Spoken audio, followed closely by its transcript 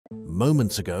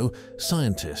moments ago,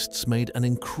 scientists made an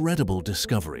incredible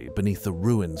discovery beneath the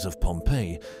ruins of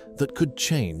Pompeii that could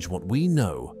change what we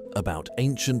know about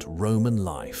ancient Roman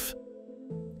life.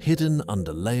 Hidden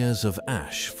under layers of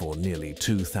ash for nearly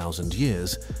 2,000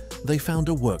 years, they found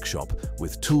a workshop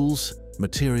with tools,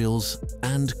 materials,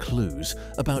 and clues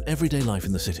about everyday life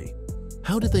in the city.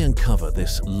 How did they uncover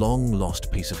this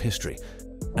long-lost piece of history?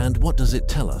 And what does it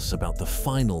tell us about the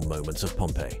final moments of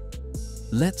Pompeii?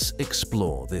 Let's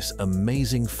explore this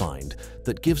amazing find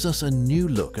that gives us a new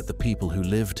look at the people who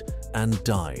lived and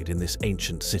died in this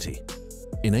ancient city.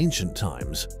 In ancient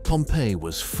times, Pompeii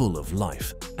was full of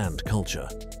life and culture,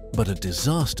 but a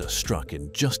disaster struck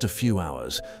in just a few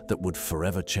hours that would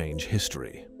forever change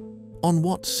history. On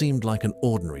what seemed like an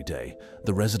ordinary day,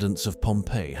 the residents of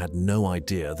Pompeii had no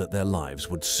idea that their lives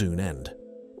would soon end.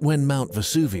 When Mount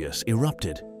Vesuvius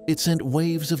erupted, it sent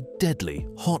waves of deadly,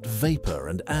 hot vapor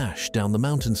and ash down the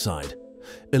mountainside,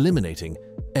 eliminating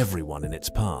everyone in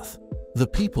its path. The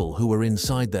people who were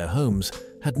inside their homes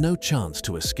had no chance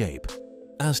to escape.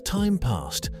 As time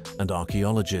passed and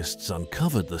archaeologists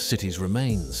uncovered the city's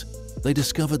remains, they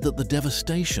discovered that the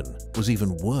devastation was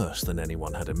even worse than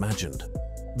anyone had imagined.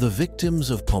 The victims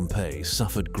of Pompeii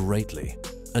suffered greatly,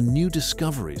 and new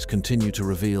discoveries continue to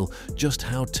reveal just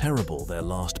how terrible their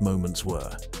last moments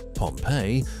were.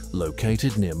 Pompeii,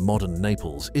 located near modern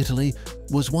Naples, Italy,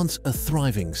 was once a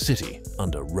thriving city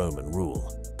under Roman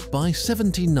rule. By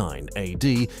 79 AD,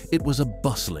 it was a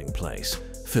bustling place,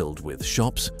 filled with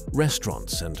shops,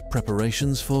 restaurants, and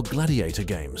preparations for gladiator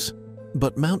games.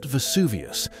 But Mount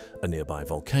Vesuvius, a nearby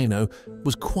volcano,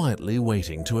 was quietly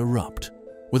waiting to erupt.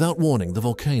 Without warning, the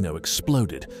volcano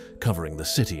exploded, covering the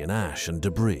city in ash and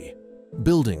debris.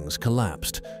 Buildings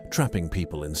collapsed, trapping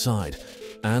people inside,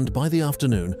 and by the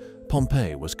afternoon,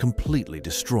 Pompeii was completely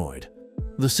destroyed.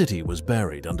 The city was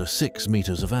buried under 6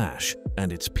 meters of ash,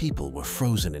 and its people were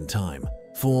frozen in time.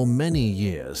 For many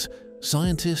years,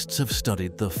 scientists have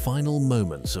studied the final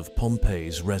moments of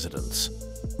Pompeii's residents.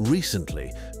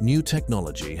 Recently, new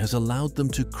technology has allowed them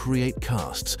to create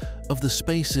casts of the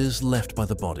spaces left by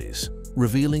the bodies,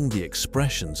 revealing the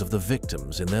expressions of the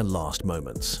victims in their last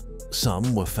moments.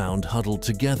 Some were found huddled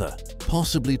together,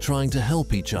 possibly trying to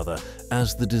help each other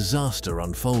as the disaster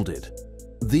unfolded.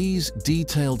 These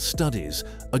detailed studies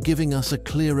are giving us a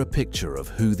clearer picture of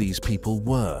who these people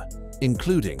were,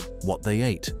 including what they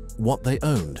ate, what they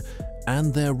owned,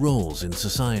 and their roles in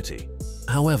society.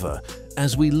 However,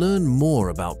 as we learn more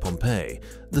about Pompeii,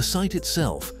 the site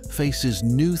itself faces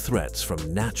new threats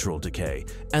from natural decay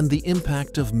and the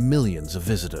impact of millions of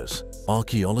visitors.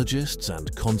 Archaeologists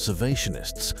and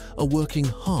conservationists are working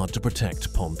hard to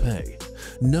protect Pompeii,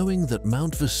 knowing that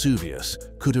Mount Vesuvius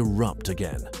could erupt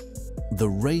again. The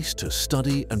race to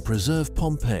study and preserve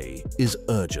Pompeii is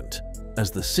urgent,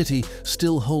 as the city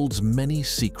still holds many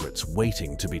secrets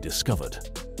waiting to be discovered.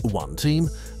 One team,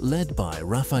 led by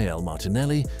Raffaele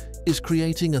Martinelli, is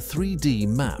creating a 3D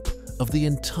map of the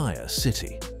entire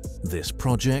city. This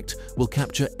project will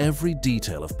capture every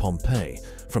detail of Pompeii,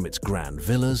 from its grand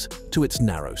villas to its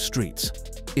narrow streets.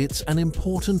 It's an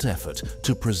important effort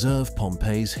to preserve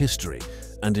Pompeii's history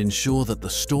and ensure that the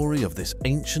story of this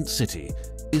ancient city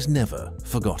is never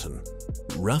forgotten.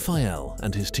 Raphael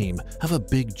and his team have a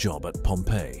big job at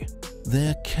Pompeii.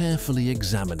 They're carefully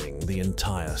examining the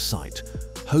entire site,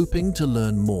 hoping to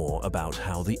learn more about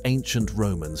how the ancient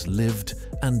Romans lived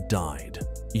and died.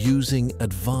 Using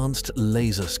advanced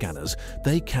laser scanners,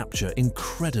 they capture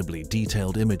incredibly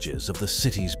detailed images of the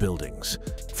city's buildings,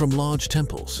 from large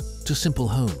temples to simple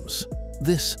homes.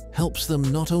 This helps them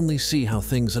not only see how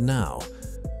things are now,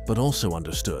 but also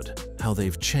understood how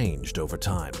they've changed over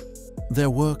time. Their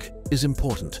work is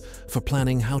important for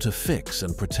planning how to fix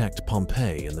and protect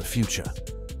Pompeii in the future.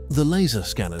 The laser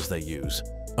scanners they use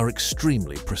are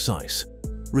extremely precise,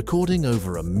 recording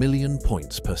over 1 million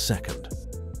points per second.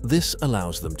 This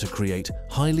allows them to create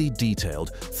highly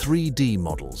detailed 3D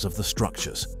models of the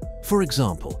structures. For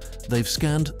example, they've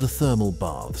scanned the thermal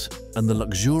baths and the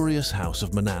luxurious house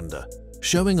of Menander,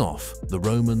 showing off the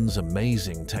Romans'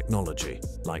 amazing technology,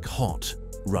 like hot,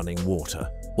 running water.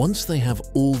 Once they have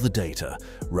all the data,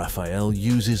 Raphael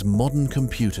uses modern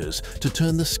computers to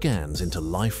turn the scans into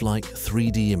lifelike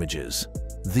 3D images.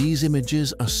 These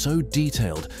images are so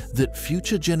detailed that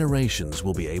future generations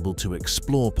will be able to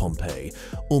explore Pompeii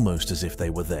almost as if they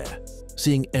were there,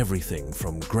 seeing everything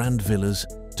from grand villas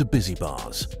to busy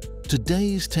bars.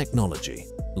 Today's technology,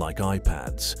 like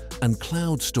iPads and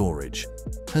cloud storage,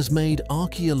 has made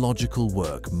archaeological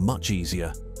work much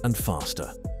easier and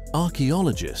faster.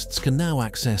 Archaeologists can now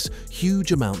access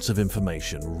huge amounts of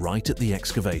information right at the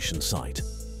excavation site.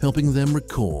 helping them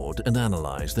record and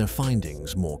analyze their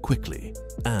findings more quickly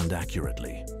and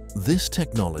accurately. This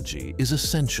technology is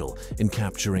essential in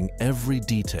capturing every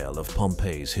detail of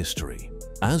Pompeii's history.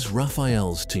 As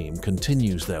Raphael's team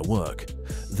continues their work,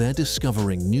 they're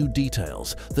discovering new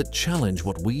details that challenge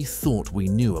what we thought we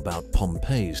knew about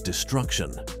Pompeii's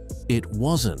destruction. It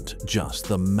wasn't just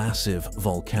the massive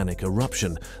volcanic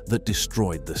eruption that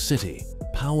destroyed the city.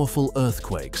 Powerful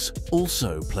earthquakes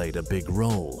also played a big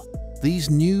role. These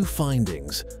new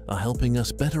findings are helping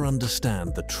us better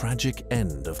understand the tragic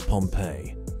end of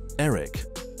Pompeii. Eric,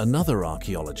 another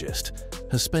archaeologist,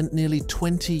 has spent nearly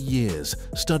 20 years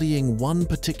studying one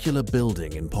particular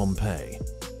building in Pompeii.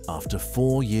 After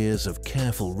 4 years of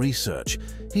careful research,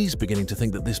 he's beginning to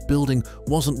think that this building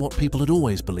wasn't what people had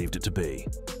always believed it to be.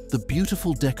 The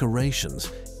beautiful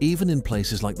decorations, even in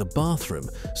places like the bathroom,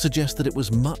 suggest that it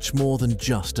was much more than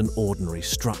just an ordinary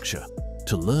structure.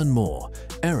 To learn more,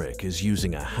 Eric is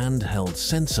using a handheld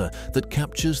sensor that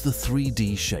captures the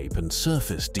 3D shape and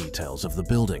surface details of the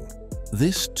building.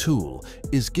 This tool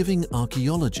is giving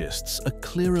archaeologists a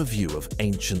clearer view of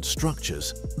ancient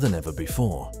structures than ever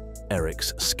before.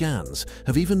 Eric's scans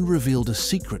have even revealed a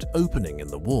secret opening in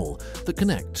the wall that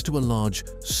connects to a large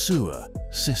sewer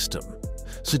system,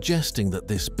 suggesting that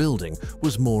this building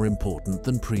was more important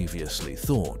than previously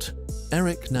thought.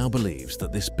 Eric now believes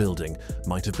that this building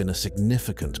might have been a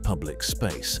significant public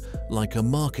space, like a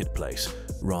marketplace,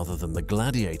 rather than the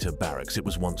gladiator barracks it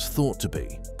was once thought to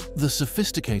be. The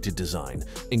sophisticated design,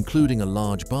 including a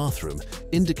large bathroom,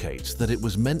 indicates that it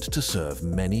was meant to serve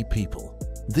many people.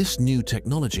 This new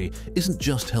technology isn't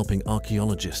just helping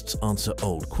archaeologists answer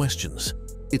old questions.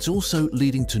 It's also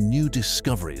leading to new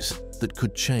discoveries that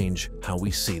could change how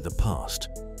we see the past.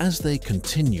 As they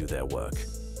continue their work,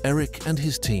 Eric and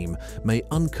his team may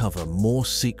uncover more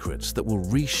secrets that will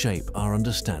reshape our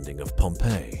understanding of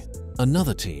Pompeii.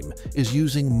 Another team is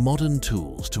using modern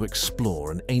tools to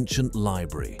explore an ancient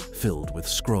library filled with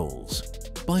scrolls.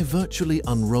 By virtually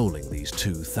unrolling these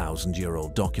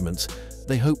 2,000-year-old documents,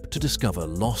 they hope to discover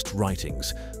lost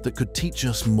writings that could teach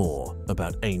us more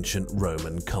about ancient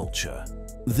Roman culture.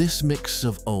 This mix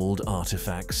of old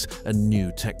artifacts and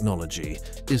new technology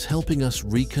is helping us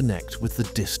reconnect with the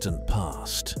distant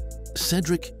past.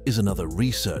 Cedric is another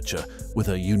researcher with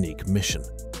a unique mission,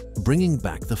 bringing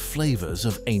back the flavors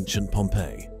of ancient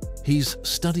Pompeii. He's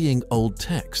studying old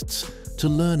texts to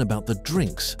learn about the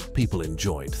drinks people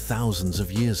enjoyed thousands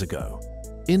of years ago.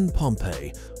 In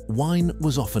Pompeii, wine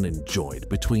was often enjoyed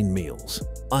between meals,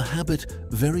 a habit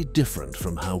very different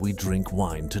from how we drink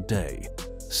wine today.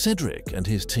 Cedric and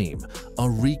his team are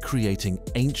recreating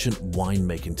ancient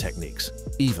winemaking techniques,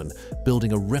 even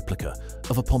building a replica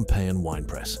of a Pompeian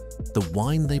winepress. The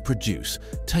wine they produce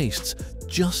tastes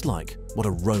just like what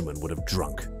a Roman would have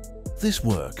drunk. This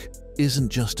work isn't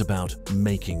just about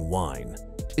making wine.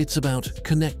 It's about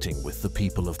connecting with the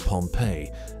people of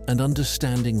Pompeii and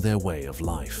understanding their way of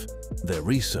life. Their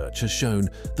research has shown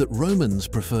that Romans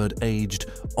preferred aged,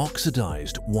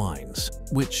 oxidized wines,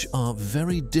 which are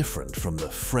very different from the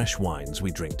fresh wines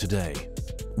we drink today.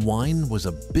 Wine was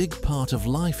a big part of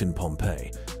life in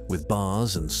Pompeii, with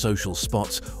bars and social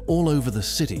spots all over the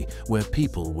city where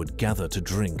people would gather to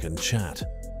drink and chat.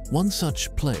 One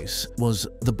such place was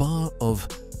the Bar of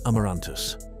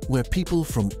Amarantus, where people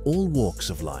from all walks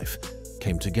of life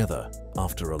came together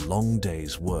after a long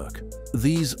day's work.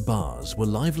 These bars were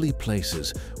lively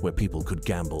places where people could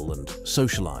gamble and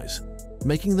socialize,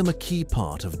 making them a key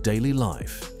part of daily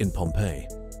life in Pompeii.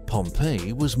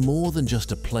 Pompeii was more than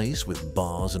just a place with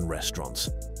bars and restaurants.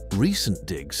 Recent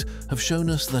digs have shown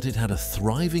us that it had a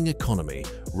thriving economy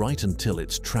right until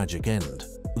its tragic end.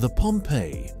 The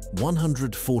Pompeii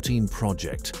 114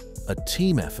 project, a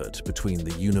team effort between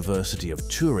the University of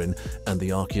Turin and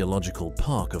the Archaeological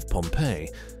Park of Pompeii,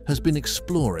 has been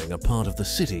exploring a part of the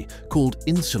city called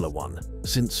Insula 1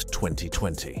 since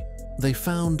 2020. They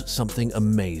found something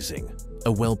amazing,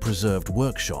 a well-preserved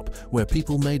workshop where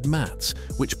people made mats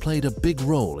which played a big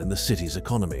role in the city's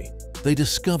economy. They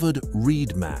discovered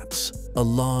reed mats, a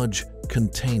large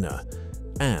container,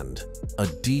 and a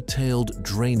detailed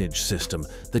drainage system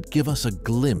that give us a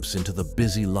glimpse into the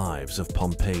busy lives of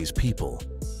Pompeii's people.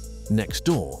 Next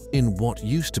door, in what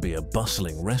used to be a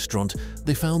bustling restaurant,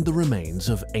 they found the remains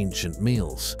of ancient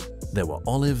meals. There were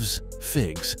olives,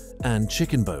 figs, and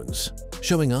chicken bones,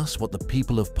 showing us what the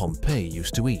people of Pompeii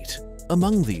used to eat.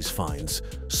 Among these finds,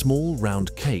 small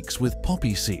round cakes with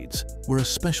poppy seeds were a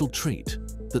special treat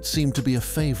that seemed to be a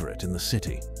favorite in the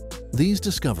city. These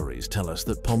discoveries tell us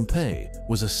that Pompeii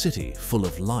was a city full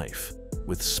of life,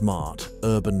 with smart,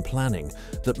 urban planning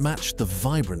that matched the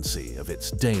vibrancy of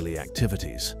its daily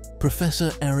activities.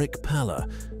 Professor Eric Paller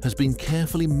has been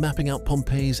carefully mapping out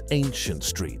Pompeii's ancient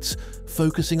streets,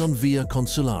 focusing on Via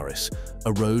Consularis,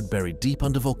 a road buried deep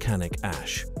under volcanic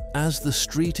ash. As the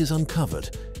street is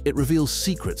uncovered, it reveals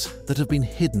secrets that have been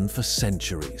hidden for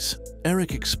centuries.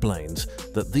 Eric explains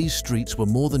that these streets were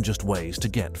more than just ways to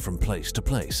get from place to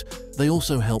place. They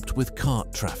also helped with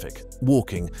cart traffic,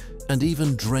 walking, and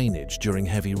even drainage during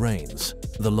heavy rains.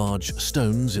 The large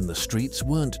stones in the streets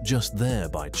weren't just there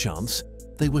by chance.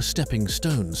 They were stepping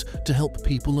stones to help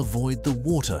people avoid the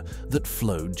water that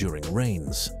flowed during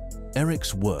rains.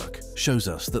 Eric's work shows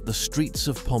us that the streets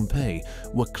of Pompeii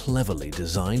were cleverly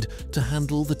designed to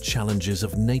handle the challenges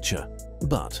of nature.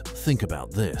 But think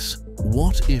about this.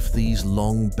 What if these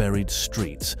long-buried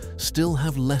streets still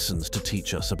have lessons to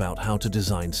teach us about how to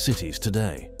design cities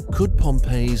today? Could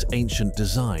Pompeii's ancient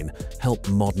design help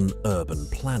modern urban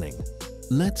planning?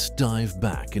 Let's dive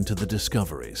back into the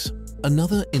discoveries.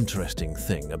 Another interesting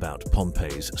thing about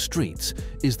Pompeii's streets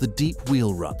is the deep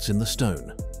wheel ruts in the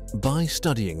stone. By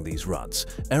studying these ruts,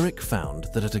 Eric found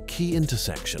that at a key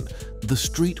intersection, the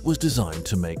street was designed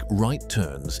to make right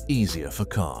turns easier for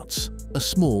carts. A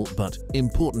small but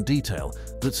important detail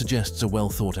that suggests a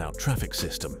well-thought-out traffic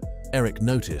system. Eric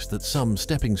noticed that some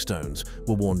stepping stones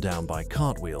were worn down by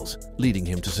cartwheels, leading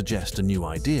him to suggest a new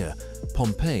idea.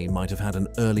 Pompeii might have had an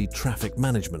early traffic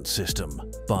management system.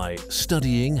 By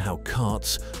studying how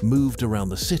carts moved around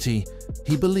the city,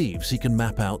 he believes he can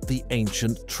map out the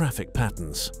ancient traffic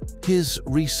patterns. His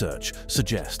research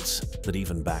suggests that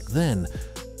even back then,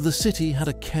 the city had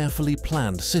a carefully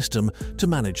planned system to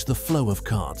manage the flow of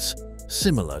carts,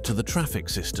 similar to the traffic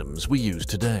systems we use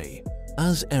today.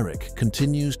 As Eric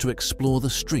continues to explore the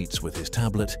streets with his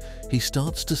tablet, he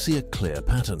starts to see a clear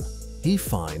pattern. He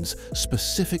finds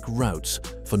specific routes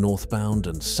for northbound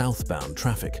and southbound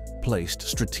traffic placed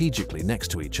strategically next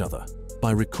to each other.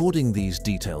 By recording these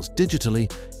details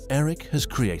digitally, Eric has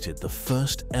created the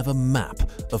first ever map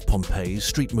of Pompeii's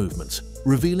street movements,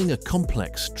 revealing a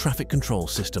complex traffic control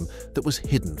system that was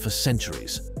hidden for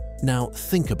centuries. Now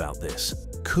think about this.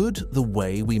 Could the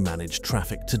way we manage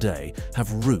traffic today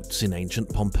have roots in ancient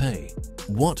Pompeii?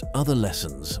 What other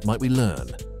lessons might we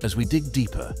learn as we dig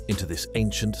deeper into this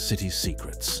ancient city's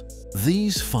secrets?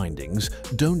 These findings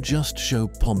don't just show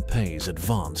Pompeii's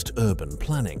advanced urban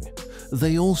planning.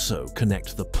 They also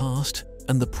connect the past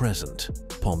and the present.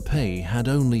 Pompeii had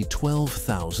only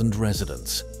 12,000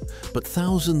 residents, but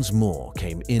thousands more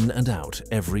came in and out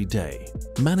every day.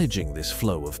 Managing this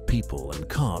flow of people and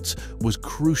carts was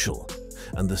crucial,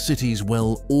 and the city's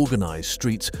well-organized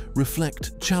streets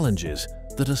reflect challenges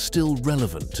that are still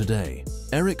relevant today.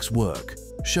 Eric's work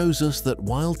shows us that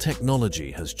while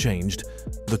technology has changed,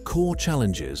 the core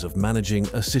challenges of managing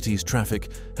a city's traffic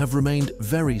have remained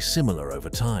very similar over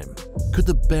time. Could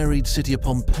the buried city of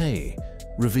Pompeii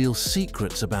reveal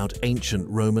secrets about ancient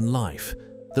Roman life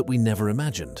that we never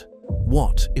imagined?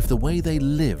 What if the way they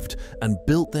lived and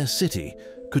built their city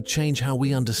could change how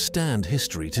we understand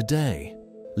history today?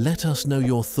 Let us know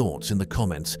your thoughts in the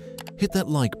comments, hit that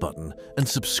like button and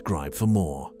subscribe for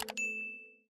more.